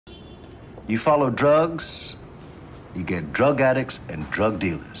You follow drugs, you get drug addicts and drug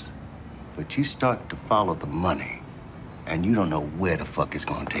dealers. But you start to follow the money, and you don't know where the fuck it's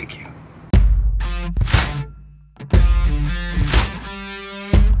gonna take you.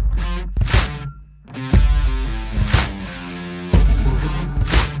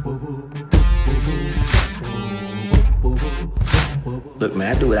 Look,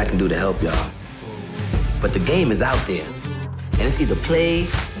 man, I do what I can do to help y'all. But the game is out there, and it's either play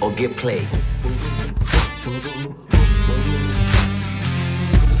or get played.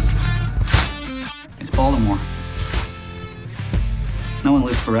 It's Baltimore. No one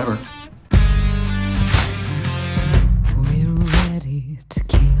lives forever. We're ready to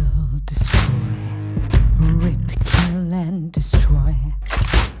kill, destroy, rip, kill, and destroy.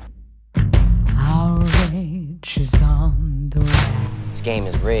 Our rage is on the rise. This game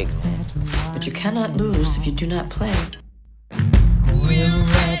is rigged. But you cannot lose if you do not play. We're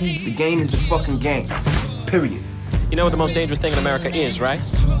ready. The game is the fucking game. Period. You know what the most dangerous thing in America is, right?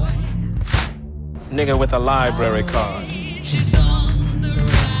 Nigga with a library card. Is on the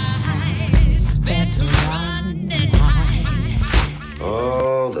rise. Better run and hide.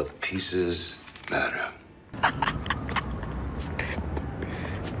 All the pieces matter.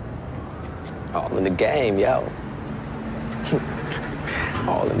 All in the game, yo.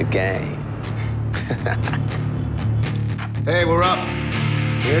 All in the game. Hey, we're up.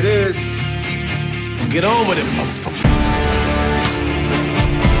 Here it is. Get on with it, motherfucker.